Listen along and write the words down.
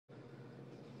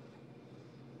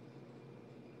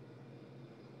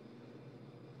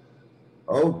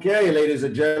Okay, ladies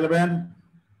and gentlemen,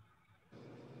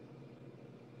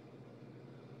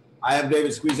 I am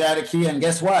David Annakie, and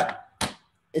guess what?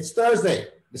 It's Thursday,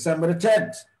 December the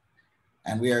 10th,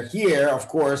 and we are here, of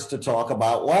course, to talk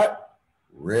about what?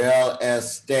 Real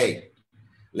estate.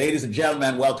 Ladies and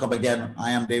gentlemen, welcome again.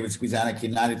 I am David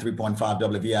Annakie, 93.5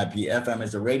 WVIP FM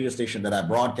is the radio station that I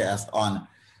broadcast on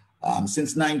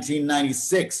since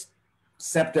 1996,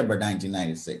 September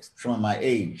 1996, showing my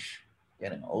age.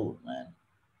 Getting old, man.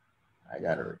 I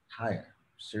gotta retire,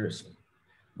 seriously.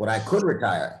 But I could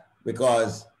retire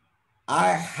because I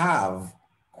have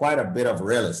quite a bit of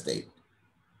real estate,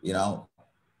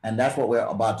 and that's what we're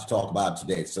about to talk about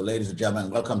today. So ladies and gentlemen,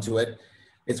 welcome to it.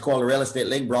 It's called the Real Estate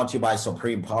Link, brought to you by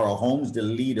Supreme Power Homes, the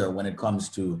leader when it comes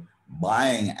to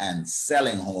buying and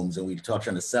selling homes. And we touch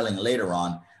on the selling later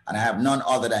on. And I have none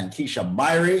other than Keica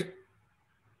Myrie.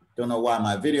 Don't know why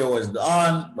my video is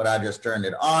on, but I just turned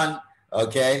it on,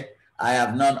 okay? I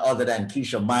have none other than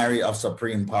Keica Myrie of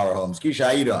Supreme Power Homes. Keica,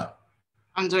 how you doing?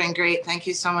 I'm doing great. Thank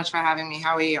you so much for having me.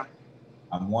 How are you?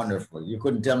 I'm wonderful. You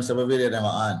couldn't tell me some video that I'm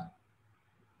on.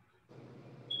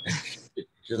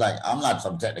 She's like, I'm not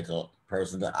some technical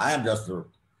person. I am just a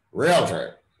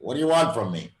realtor. What do you want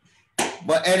from me?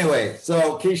 But anyway,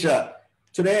 so Keica,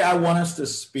 today I want us to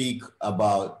speak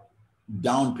about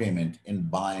down payment in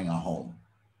buying a home.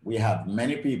 We have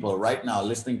many people right now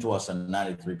listening to us on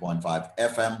 93.5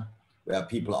 FM. We have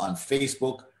people on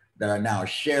Facebook that are now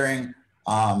sharing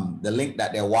the link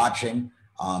that they're watching.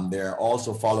 They're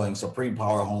also following Supreme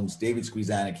Power Homes, David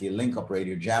Annakie, Link Up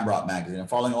Radio, Jamrock Magazine, and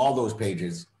following all those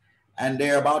pages. And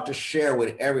they're about to share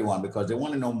with everyone because they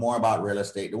want to know more about real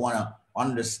estate. They want to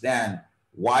understand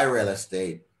why real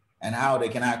estate and how they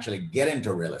can actually get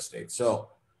into real estate. So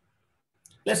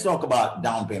let's talk about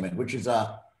down payment, which is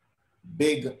a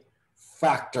big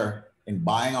factor in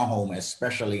buying a home,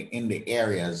 especially in the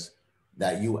areas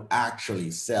that you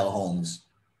actually sell homes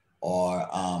or,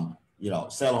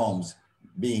 sell homes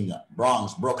being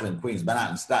Bronx, Brooklyn, Queens,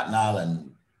 Manhattan, Staten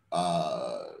Island,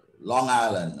 Long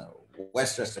Island,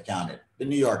 Westchester County, the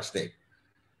New York State.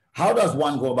 How does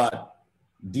one go about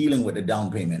dealing with the down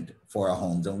payment for our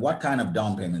homes, and what kind of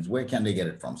down payments, where can they get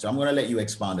it from? So I'm going to let you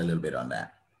expound a little bit on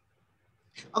that.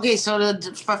 Okay, so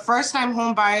for first-time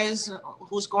home buyers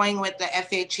who's going with the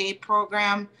FHA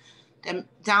program, the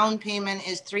down payment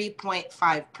is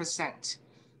 3.5%.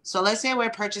 So let's say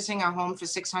we're purchasing a home for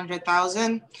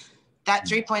 $600,000. That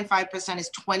 3.5%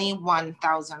 is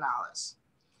 $21,000.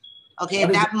 Okay,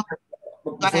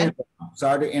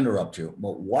 Sorry to interrupt you,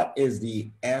 but what is the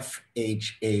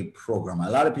FHA program? A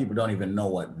lot of people don't even know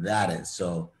what that is.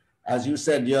 So as you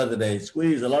said the other day,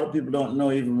 Squeeze, a lot of people don't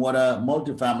know even what a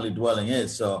multifamily dwelling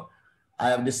is. So I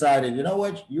have decided, you know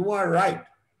what, you are right.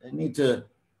 I need to,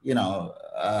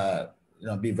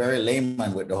 be very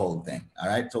layman with the whole thing. All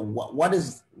right. So what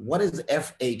is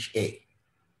FHA?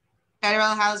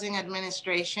 Federal Housing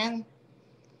Administration.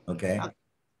 Okay. A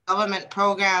government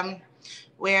program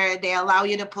where they allow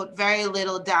you to put very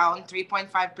little down,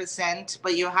 3.5%,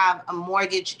 but you have a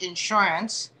mortgage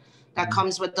insurance that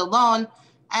comes with the loan.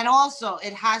 And also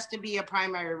it has to be a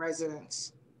primary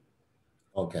residence.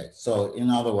 Okay. So in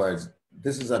other words,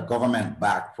 this is a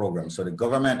government-backed program. So the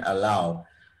government allow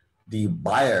the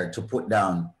buyer to put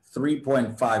down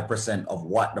 3.5% of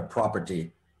what the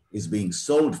property is being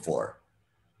sold for,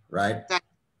 right? That's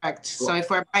correct. So if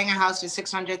we're buying a house for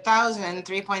 $600,000,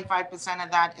 3.5%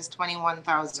 of that is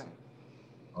 $21,000.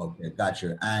 Okay,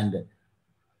 gotcha. And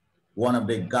one of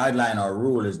the guideline or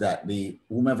rule is that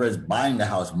whomever is buying the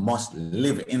house must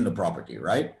live in the property,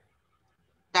 right?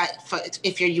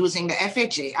 If you're using the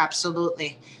FHA,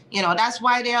 absolutely. That's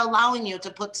why they're allowing you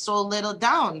to put so little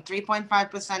down.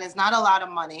 3.5% is not a lot of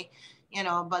money,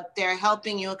 but they're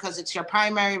helping you because it's your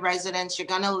primary residence. You're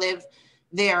going to live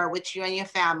there with you and your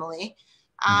family.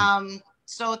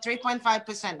 So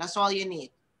 3.5%, that's all you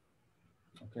need.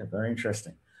 Okay, very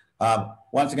interesting.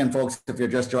 Once again, folks, if you're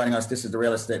just joining us, this is the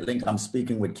Real Estate Link. I'm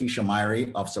speaking with Keica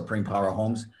Myrie of Supreme Power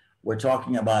Homes. We're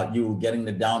talking about you getting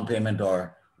the down payment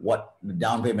or what the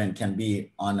down payment can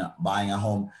be on buying a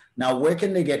home. Now, where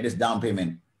can they get this down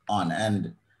payment on?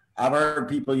 And I've heard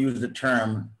people use the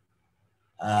term,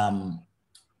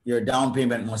 your down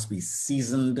payment must be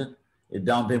seasoned. Your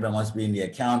down payment must be in the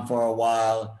account for a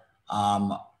while.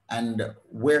 And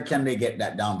where can they get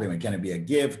that down payment? Can it be a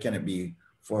gift? Can it be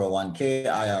 401k,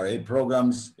 IRA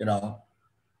programs,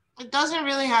 It doesn't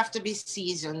really have to be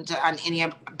seasoned in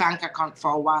your bank account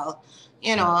for a while,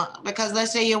 because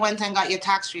let's say you went and got your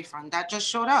tax refund. That just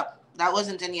showed up. That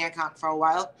wasn't in your account for a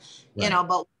while, right.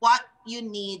 But what you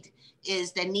need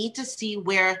is they need to see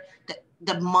where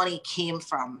the money came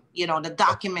from, you know, the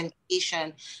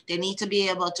documentation. They need to be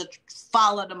able to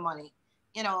follow the money.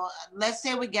 You know, let's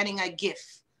say we're getting a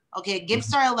gift. Okay,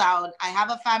 gifts are allowed. I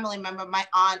have a family member, my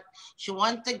aunt, she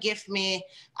wants to gift me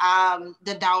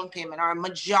the down payment or a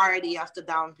majority of the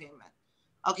down payment.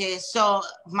 Okay, so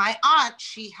my aunt,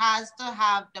 she has to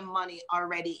have the money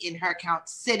already in her account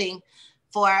sitting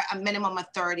for a minimum of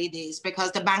 30 days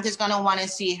because the bank is going to want to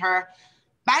see her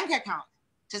bank account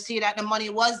to see that the money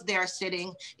was there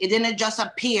sitting. It didn't just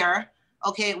appear.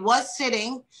 Okay, it was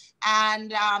sitting.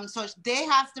 And so they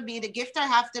have to be, the gifter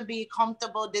have to be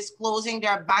comfortable disclosing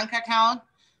their bank account.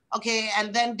 Okay,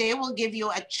 and then they will give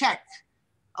you a check,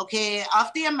 okay,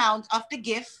 of the amount of the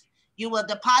gift. You will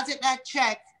deposit that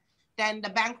check. Then the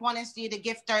bank want to see the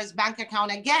gifter's bank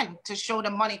account again to show the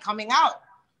money coming out.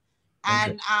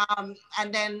 And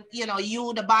then, you know,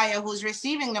 you, the buyer who's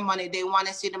receiving the money, they want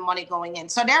to see the money going in.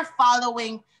 So they're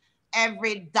following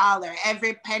every dollar,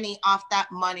 every penny of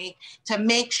that money to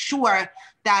make sure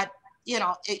that, you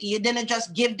know, you didn't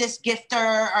just give this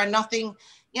gifter or nothing,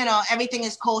 you know, everything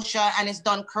is kosher and it's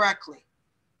done correctly.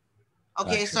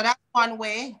 Okay, so that's one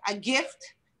way. A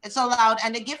gift, it's allowed.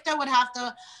 And the gifter would have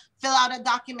to fill out a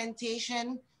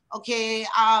documentation, okay,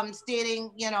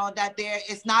 stating, you know, that there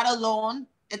is not a loan.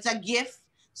 It's a gift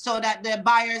so that the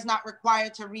buyer is not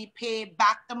required to repay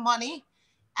back the money.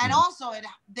 And also it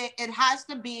has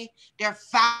to be their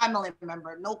family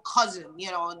member, no cousin,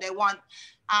 you know, they want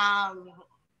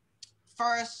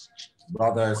first.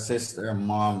 Brother, sister,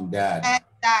 mom, dad.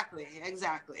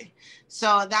 Exactly.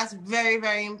 So that's very,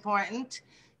 very important.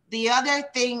 The other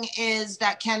thing is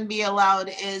that can be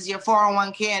allowed is your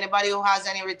 401k. Anybody who has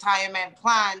any retirement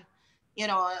plan, you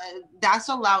know, that's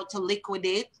allowed to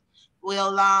liquidate.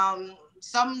 Will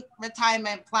some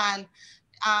retirement plan,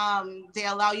 they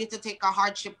allow you to take a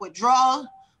hardship withdrawal,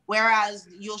 whereas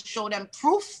you'll show them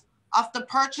proof of the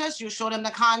purchase, you show them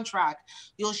the contract,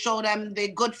 you'll show them the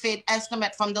good faith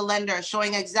estimate from the lender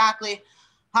showing exactly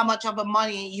how much of the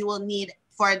money you will need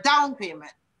for a down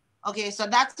payment. Okay, so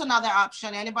that's another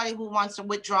option. Anybody who wants to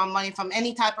withdraw money from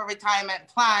any type of retirement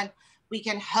plan, we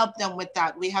can help them with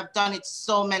that. We have done it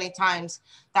so many times.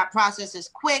 That process is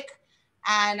quick.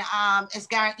 And it's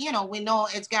guaranteed, you know, we know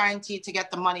it's guaranteed to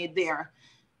get the money there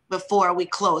before we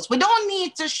close. We don't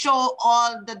need to show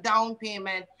all the down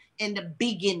payment in the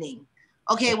beginning.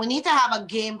 Okay, we need to have a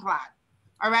game plan.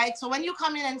 All right, so when you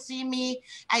come in and see me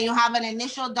and you have an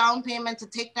initial down payment to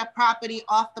take that property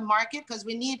off the market, because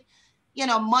we need, you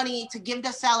know, money to give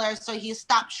the seller so he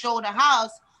stops show the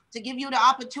house, to give you the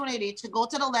opportunity to go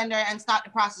to the lender and start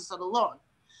the process of the loan.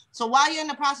 So while you're in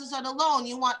the process of the loan,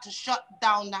 you want to shut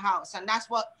down the house. And that's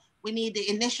what we need the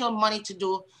initial money to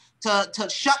do, to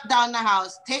shut down the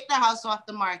house, take the house off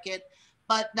the market.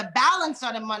 But the balance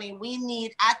of the money we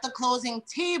need at the closing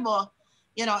table,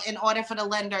 you know, in order for the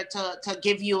lender to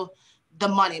give you the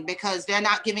money, because they're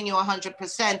not giving you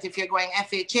 100%. If you're going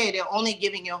FHA, they're only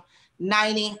giving you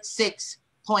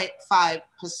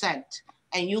 96.5%.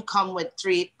 And you come with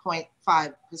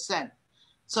 3.5%.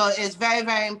 So it's very,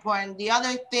 very important. The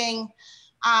other thing,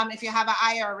 if you have an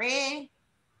IRA,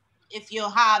 if you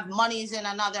have monies in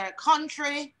another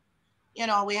country, you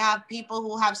know, we have people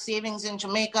who have savings in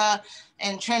Jamaica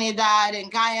and Trinidad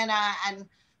and Guyana, and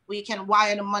we can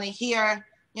wire the money here.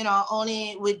 You know,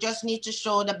 only we just need to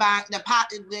show the bank, the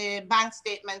bank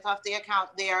statement of the account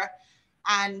there,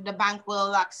 and the bank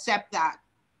will accept that.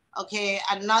 Okay,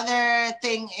 another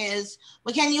thing is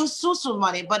we can use SUSU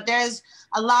money, but there's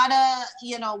a lot of,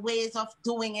 you know, ways of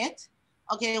doing it.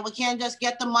 Okay, we can't just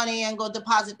get the money and go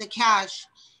deposit the cash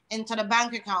into the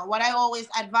bank account. What I always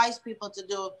advise people to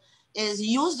do is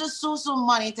use the SUSU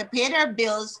money to pay their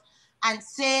bills and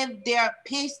save their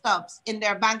pay stubs in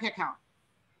their bank account.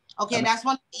 Okay, that's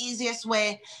one of the easiest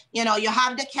way. You know, you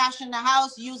have the cash in the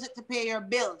house, use it to pay your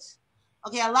bills.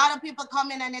 Okay, a lot of people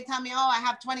come in and they tell me, oh, I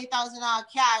have $20,000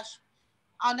 cash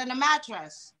under the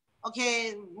mattress.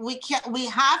 Okay, we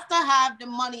have to have the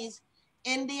monies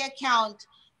in the account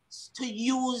to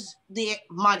use the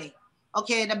money.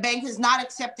 Okay, the bank is not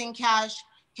accepting cash.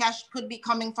 Cash could be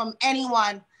coming from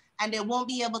anyone, and they won't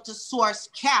be able to source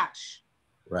cash.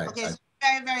 Right. Okay, so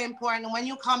very, very important. When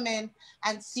you come in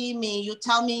and see me, you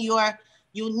tell me your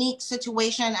unique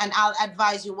situation, and I'll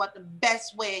advise you what the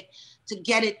best way to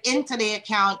get it into the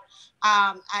account,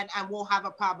 and won't have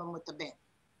a problem with the bank.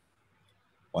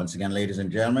 Once again, ladies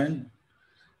and gentlemen,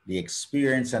 the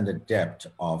experience and the depth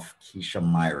of Keica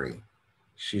Myrie.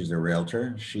 She's the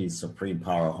realtor. She's Supreme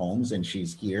Power Homes, and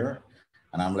she's here.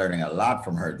 And I'm learning a lot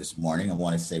from her this morning. I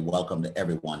want to say welcome to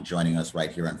everyone joining us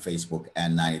right here on Facebook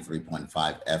and 93.5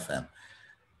 FM.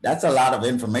 That's a lot of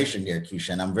information there, Keica,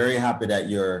 and I'm very happy that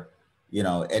you're,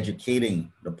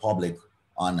 educating the public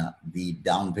on the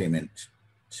down payment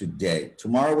today.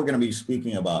 Tomorrow, we're going to be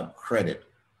speaking about credit,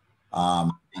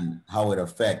 and how it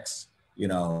affects,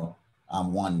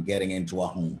 one getting into a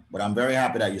home. But I'm very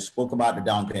happy that you spoke about the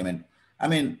down payment. I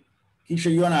mean,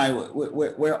 Keica, you and I,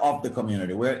 we're of the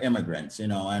community. We're immigrants,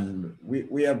 and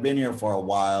we have been here for a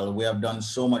while. We have done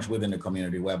so much within the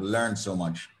community. We have learned so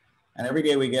much. And every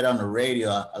day we get on the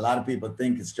radio, a lot of people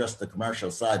think it's just the commercial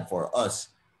side for us.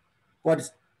 But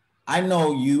I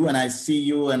know you, and I see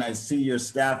you, and I see your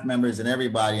staff members and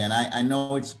everybody, and I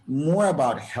know it's more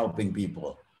about helping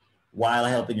people while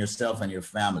helping yourself and your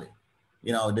family.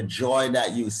 The joy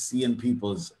that you see in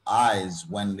people's eyes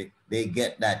when they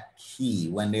get that key,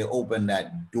 when they open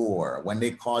that door, when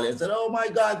they call you and say, "Oh my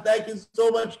God, thank you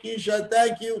so much, Keica.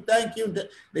 Thank you, thank you."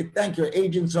 They thank your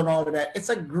agents and all of that. It's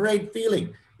a great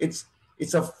feeling. It's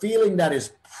a feeling that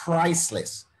is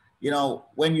priceless.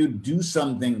 When you do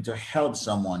something to help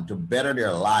someone to better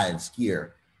their lives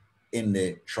here in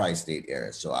the tri-state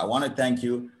area. So I want to thank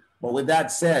you. But with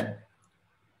that said,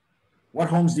 what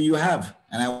homes do you have?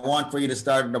 And I want for you to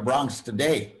start in the Bronx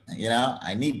today.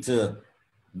 I need to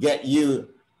get you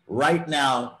right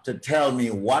now to tell me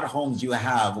what homes you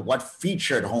have, what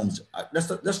featured homes,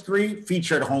 just 3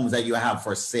 featured homes that you have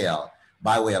for sale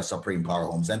by way of Supreme Power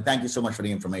Homes. And thank you so much for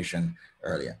the information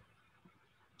earlier.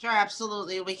 Sure,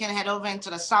 absolutely. We can head over into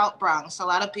the South Bronx. A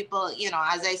lot of people,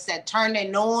 as I said, turn their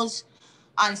nose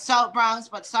on South Bronx,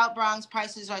 but South Bronx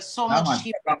prices are so much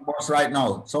cheaper. South Bronx right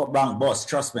now. South Bronx boss,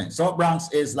 trust me. South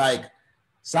Bronx is like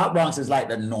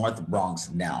the North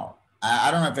Bronx now. I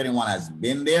don't know if anyone has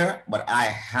been there, but I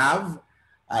have.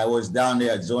 I was down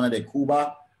there at Zona de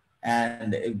Cuba,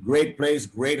 and a great place,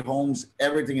 great homes.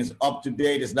 Everything is up to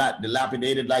date. It's not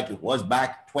dilapidated like it was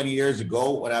back 20 years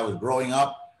ago when I was growing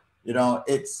up.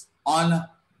 It's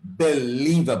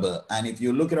unbelievable. And if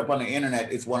you look it up on the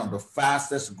internet, it's one of the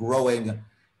fastest growing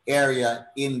area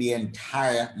in the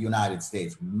entire United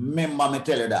States. Remember me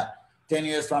tell you that. 10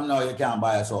 years from now, you can't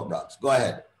buy a South Bronx. Go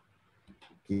ahead.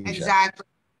 Keica. Exactly.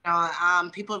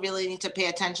 People really need to pay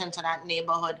attention to that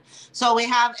neighborhood. So we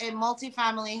have a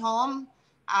multifamily home,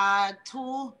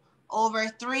 2 over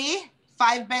 3,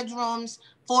 5 bedrooms,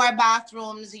 4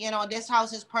 bathrooms. This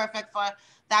house is perfect for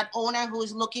that owner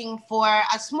who's looking for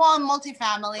a small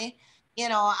multifamily.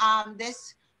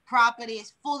 This property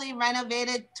is fully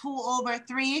renovated, 2 over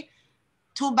 3,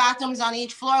 2 bathrooms on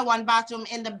each floor, 1 bathroom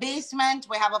in the basement.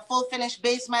 We have a full finished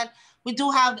basement. We do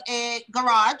have a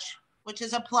garage, which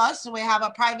is a plus. We have a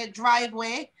private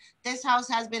driveway. This house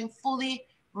has been fully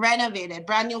renovated,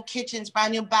 brand new kitchens,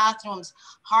 brand new bathrooms,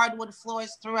 hardwood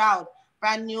floors throughout,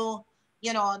 brand new,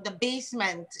 the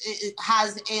basement it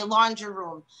has a laundry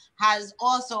room, has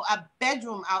also a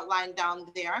bedroom outlined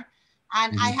down there.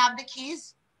 And I have the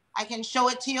keys. I can show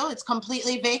it to you. It's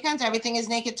completely vacant. Everything is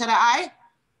naked to the eye.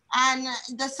 And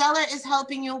the seller is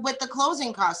helping you with the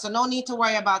closing costs. So no need to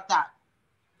worry about that.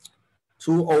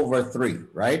 2 over 3,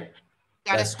 right?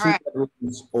 That's correct. 2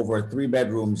 bedrooms over 3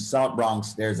 bedrooms. South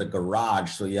Bronx, there's a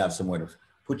garage, so you have somewhere to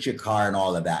put your car and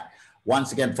all of that.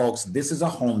 Once again, folks, this is a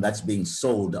home that's being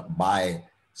sold by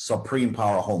Supreme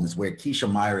Power Homes, where Keica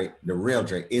Myrie, the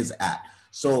realtor, is at.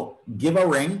 So give a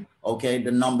ring, okay? The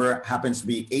number happens to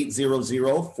be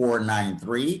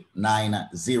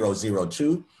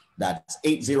 800-493-9002. That's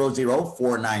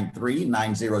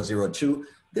 800-493-9002.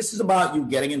 This is about you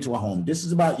getting into a home. This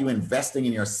is about you investing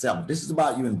in yourself. This is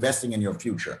about you investing in your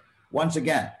future. Once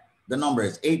again, the number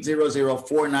is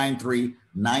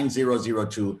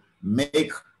 800-493-9002.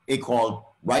 Make a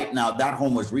call right now. That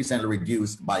home was recently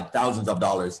reduced by thousands of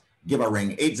dollars. Give a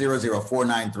ring,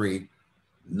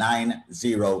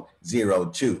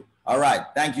 800-493-9002. All right.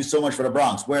 Thank you so much for the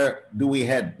Bronx. Where do we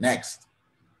head next?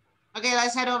 Okay,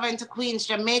 let's head over into Queens,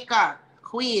 Jamaica,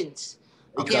 Queens.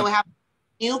 Okay, we have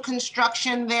new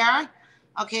construction there.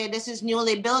 Okay, this is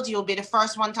newly built. You'll be the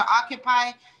first one to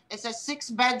occupy. It's a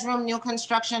 6-bedroom new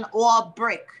construction, all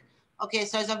brick. Okay,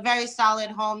 so it's a very solid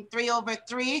home, 3 over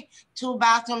 3, 2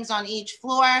 bathrooms on each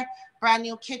floor, brand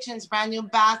new kitchens, brand new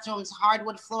bathrooms,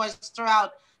 hardwood floors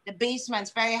throughout. The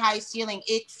basement's very high ceiling,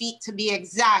 8 feet to be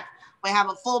exact. We have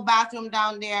a full bathroom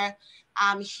down there,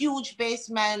 huge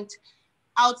basement,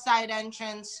 outside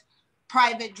entrance,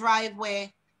 private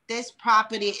driveway. This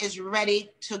property is ready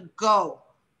to go.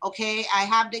 Okay, I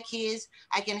have the keys.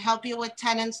 I can help you with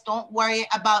tenants. Don't worry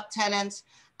about tenants.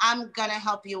 I'm gonna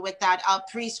help you with that. I'll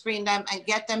pre-screen them and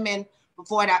get them in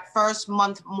before that first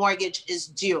month mortgage is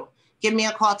due. Give me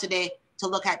a call today to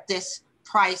look at this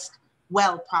priced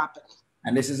well property.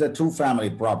 And this is a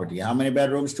 2-family property. How many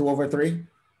bedrooms? 2 over 3?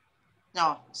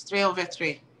 No, it's 3 over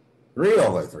 3. 3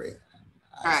 over 3.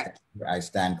 Correct. I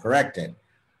stand corrected.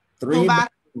 Two 3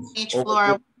 bathrooms each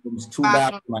floor. bedrooms, 2 Bathroom.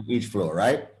 bathrooms on each floor,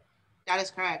 right? That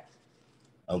is correct.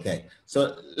 Okay.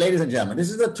 So, ladies and gentlemen, this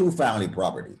is a 2-family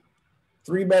property.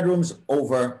 3 bedrooms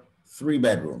over 3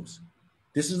 bedrooms.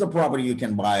 This is a property you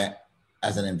can buy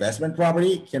as an investment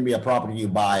property. It can be a property you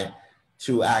buy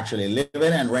to actually live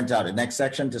in and rent out the next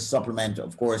section to supplement,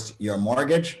 of course, your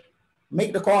mortgage.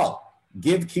 Make the call.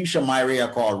 Give Keica Myrie a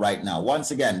call right now. Once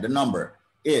again, the number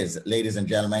is, ladies and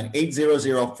gentlemen,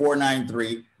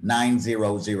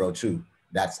 800-493-9002.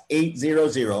 That's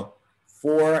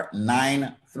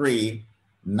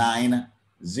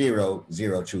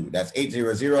 800-493-9002. That's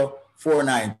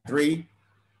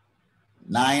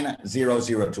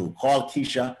 800-493-9002. Call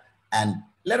Keica and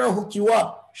let her hook you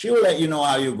up. She will let you know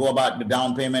how you go about the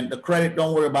down payment. The credit,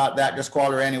 don't worry about that. Just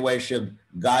call her anyway. She'll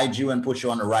guide you and put you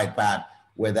on the right path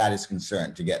where that is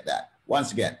concerned to get that.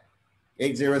 Once again,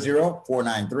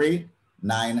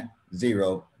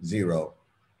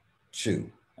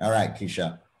 800-493-9002. All right,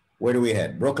 Keica, where do we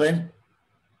head? Brooklyn?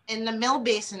 In the Mill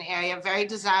Basin area, very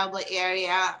desirable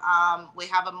area. We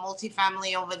have a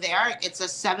multifamily over there. It's a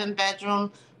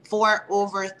 7-bedroom, 4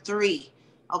 over 3.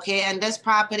 Okay, and this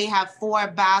property have 4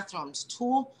 bathrooms,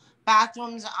 2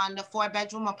 bathrooms on the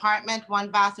 4-bedroom apartment, 1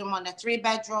 bathroom on the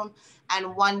 3-bedroom,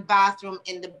 and 1 bathroom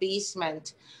in the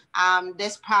basement.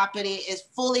 This property is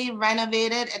fully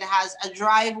renovated. It has a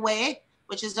driveway,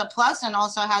 which is a plus, and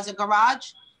also has a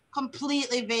garage,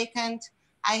 completely vacant.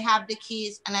 I have the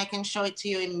keys and I can show it to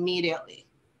you immediately.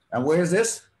 And where is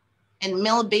this? In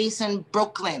Mill Basin,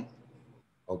 Brooklyn.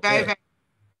 Okay. Very, very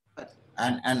good.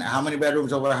 And how many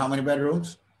bedrooms over how many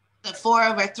bedrooms? The 4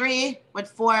 over 3 with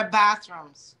 4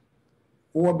 bathrooms.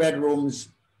 4 bedrooms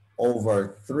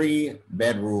over 3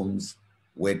 bedrooms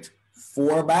with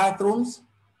 4 bathrooms?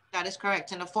 That is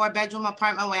correct. In the 4-bedroom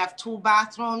apartment, we have 2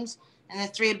 bathrooms. In the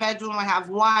 3-bedroom, we have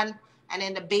 1. And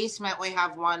in the basement, we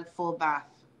have 1 full bath.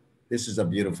 This is a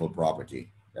beautiful property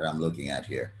that I'm looking at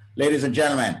here. Ladies and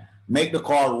gentlemen, make the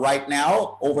call right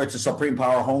now over to Supreme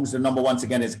Power Homes. The number once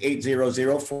again is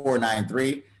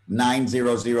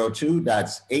 800-493-9002.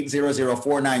 That's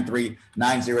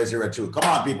 800-493-9002. Come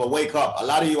on, people, wake up. A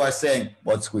lot of you are saying,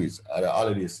 "What squeeze? All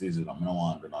of these seasons, I don't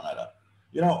want to do none of that."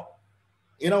 You know,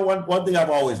 one thing I've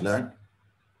always learned,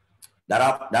 that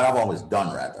I've always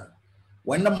done rather.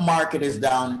 When the market is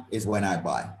down is when I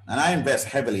buy. And I invest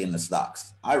heavily in the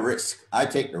stocks. I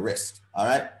take the risk, all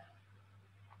right?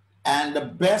 And the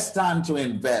best time to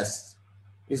invest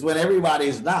is when everybody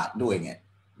is not doing it.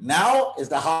 Now is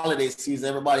the holiday season.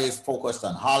 Everybody is focused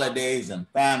on holidays and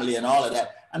family and all of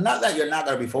that. And not that you're not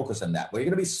going to be focused on that, but you're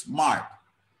going to be smart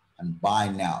and buy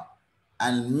now.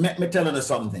 And let me tell you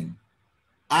something.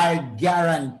 I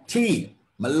guarantee,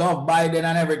 I love Biden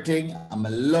and everything, and I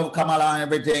love Kamala and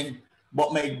everything,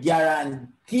 but I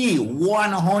guarantee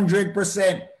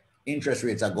 100% interest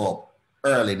rates will go up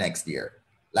early next year.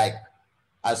 Like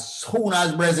as soon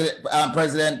as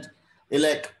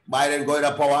President-elect Biden going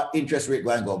to power, interest rate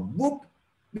going to go boop.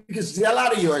 Because see, a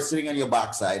lot of you are sitting on your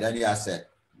backside and you are saying,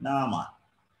 "Nah, man,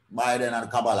 Biden and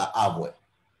Kamala have way.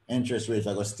 Interest rates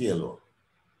are going to stay low."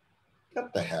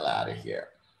 Get the hell out of here.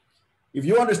 If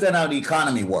you understand how the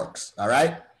economy works, all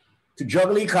right? To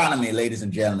juggle the economy, ladies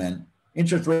and gentlemen,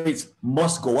 interest rates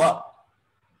must go up.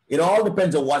 It all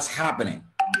depends on what's happening.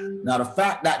 Now, the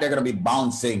fact that they're going to be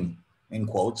bouncing, in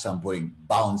quotes, I'm putting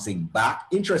bouncing back,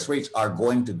 interest rates are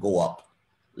going to go up,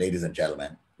 ladies and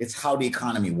gentlemen. It's how the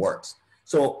economy works.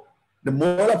 So the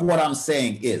moral of what I'm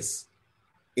saying is,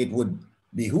 it would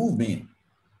behoove me,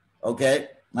 okay,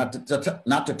 not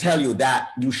to tell you that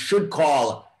you should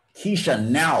call Keica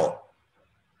now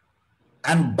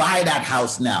and buy that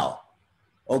house now,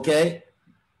 okay?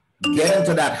 Get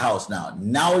into that house now.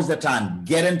 Now is the time.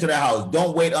 Get into the house.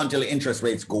 Don't wait until the interest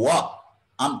rates go up.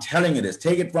 I'm telling you this.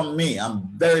 Take it from me. I'm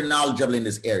very knowledgeable in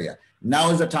this area.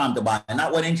 Now is the time to buy.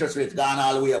 Not when interest rates gone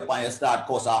all the way up and you start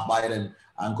cuss off Biden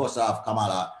and cuss off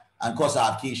Kamala and cuss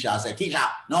off Keica and say, "Keica,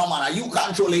 no man, you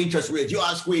control the interest rates. You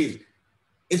are squeezed."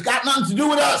 It's got nothing to do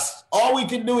with us. All we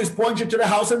can do is point you to the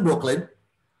house in Brooklyn,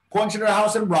 point you to the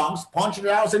house in Bronx, point you to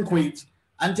the house in Queens,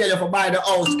 and tell you to buy the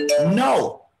house.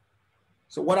 No.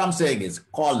 So what I'm saying is,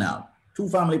 call now.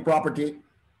 2-family property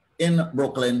in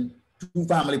Brooklyn,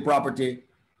 2-family property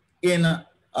in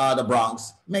the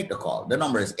Bronx. Make the call. The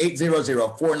number is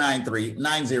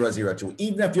 800-493-9002.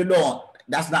 Even if you don't,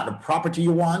 that's not the property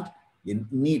you want, you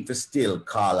need to still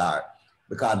call her,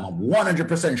 because I'm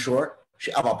 100% sure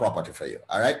she have a property for you.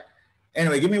 All right?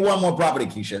 Anyway, give me one more property,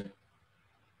 Keica.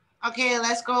 Okay,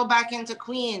 let's go back into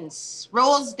Queens.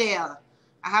 Rosedale.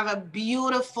 I have a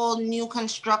beautiful new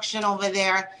construction over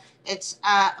there. It's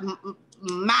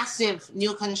massive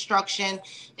new construction.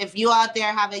 If you out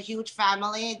there have a huge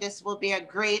family, this will be a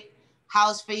great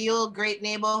house for you. Great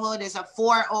neighborhood. It's a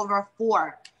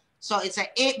 4/4. So it's an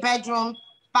 8-bedroom,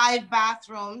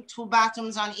 5-bathroom, 2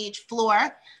 bathrooms on each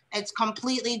floor. It's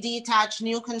completely detached,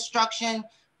 new construction,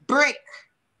 brick.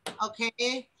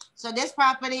 Okay. So this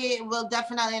property will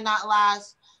definitely not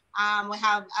last. We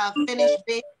have a finished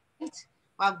basement.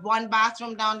 We have 1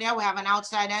 bathroom down there. We have an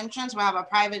outside entrance. We have a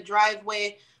private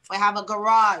driveway. We have a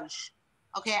garage.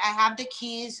 Okay, I have the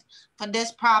keys for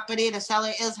this property. The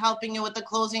seller is helping you with the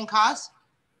closing costs.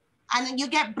 And you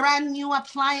get brand new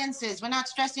appliances. We're not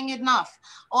stressing it enough.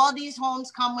 All these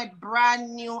homes come with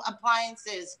brand new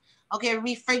appliances. Okay,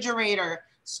 refrigerator,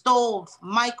 stove,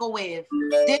 microwave,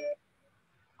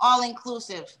 all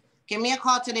inclusive. Give me a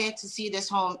call today to see this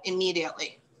home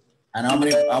immediately. And how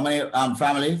many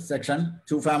family section?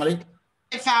 2 family?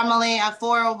 Family, a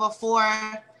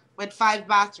 4/4 with 5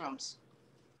 bathrooms.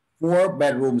 4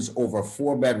 bedrooms over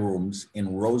 4 bedrooms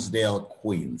in Rosedale,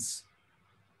 Queens.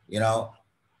 You know,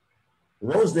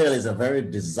 Rosedale is a very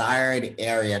desired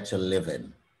area to live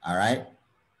in, all right?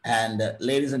 And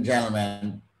ladies and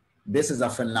gentlemen, this is a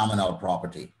phenomenal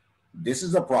property. This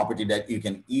is a property that you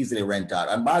can easily rent out.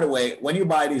 And by the way, when you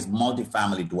buy these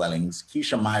multifamily dwellings,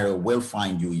 Keica Myrie will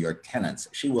find you your tenants.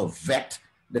 She will vet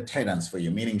the tenants for you,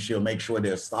 meaning she'll make sure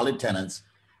they're solid tenants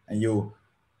and you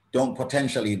don't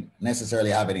potentially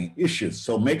necessarily have any issues.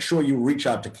 So make sure you reach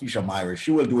out to Keica Myrie.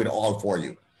 She will do it all for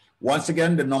you. Once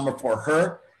again, the number for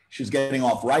her, she's getting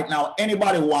off right now.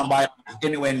 Anybody who want to buy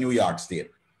anywhere in New York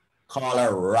State, call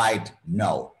her right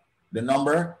now. The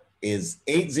number is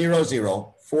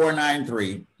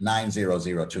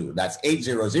 800-493-9002. That's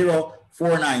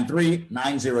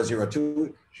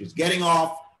 800-493-9002. She's getting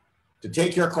off to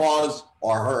take your calls,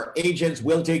 or her agents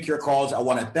will take your calls. I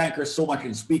want to thank her so much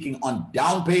in speaking on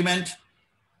down payment.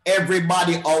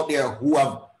 Everybody out there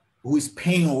who is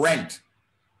paying rent,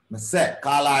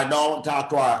 call her down, talk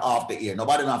to her off the air.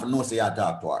 Nobody don't have to know say I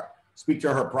talk to her. Speak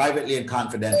to her privately and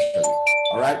confidentially.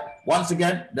 All right. Once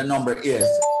again, the number is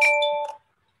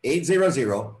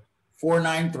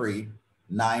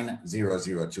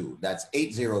 800-493-9002. That's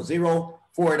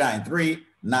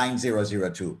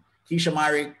 800-493-9002. Keica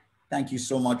Myrie, thank you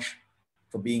so much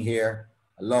for being here.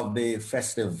 I love the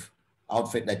festive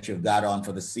outfit that you've got on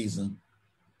for the season.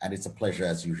 And it's a pleasure,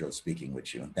 as usual, speaking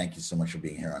with you. And thank you so much for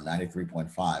being here on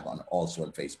 93.5 on also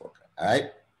on Facebook. All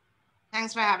right?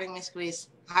 Thanks for having me, Squeeze.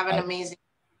 Have an amazing.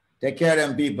 Take care of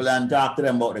them people and talk to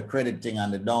them about the credit thing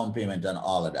and the down payment and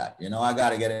all of that. You know, I got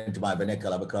to get into my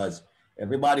vernacular because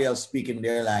everybody else speaking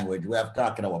their language, we have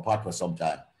talking our patois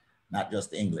sometime, not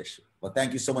just English. But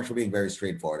thank you so much for being very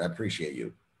straightforward. I appreciate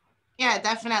you. Yeah,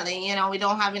 definitely. You know, we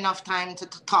don't have enough time to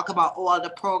talk about all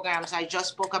the programs. I just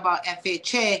spoke about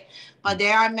FHA, but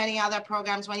there are many other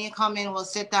programs. When you come in, we'll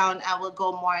sit down and we'll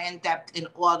go more in depth in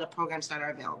all the programs that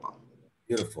are available.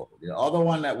 Beautiful. The other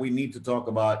one that we need to talk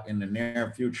about in the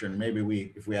near future, and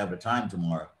maybe if we have the time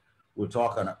tomorrow, we'll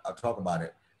talk about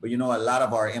it. But you know, a lot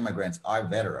of our immigrants are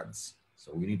veterans,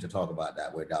 so we need to talk about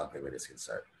that where down payment is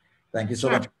concerned. Thank you so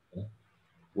much.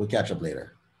 We'll catch up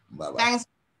later. Bye bye. Thanks.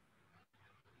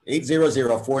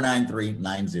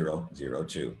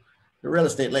 800-493-9002. The real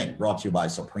estate link brought to you by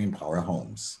Supreme Power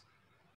Homes.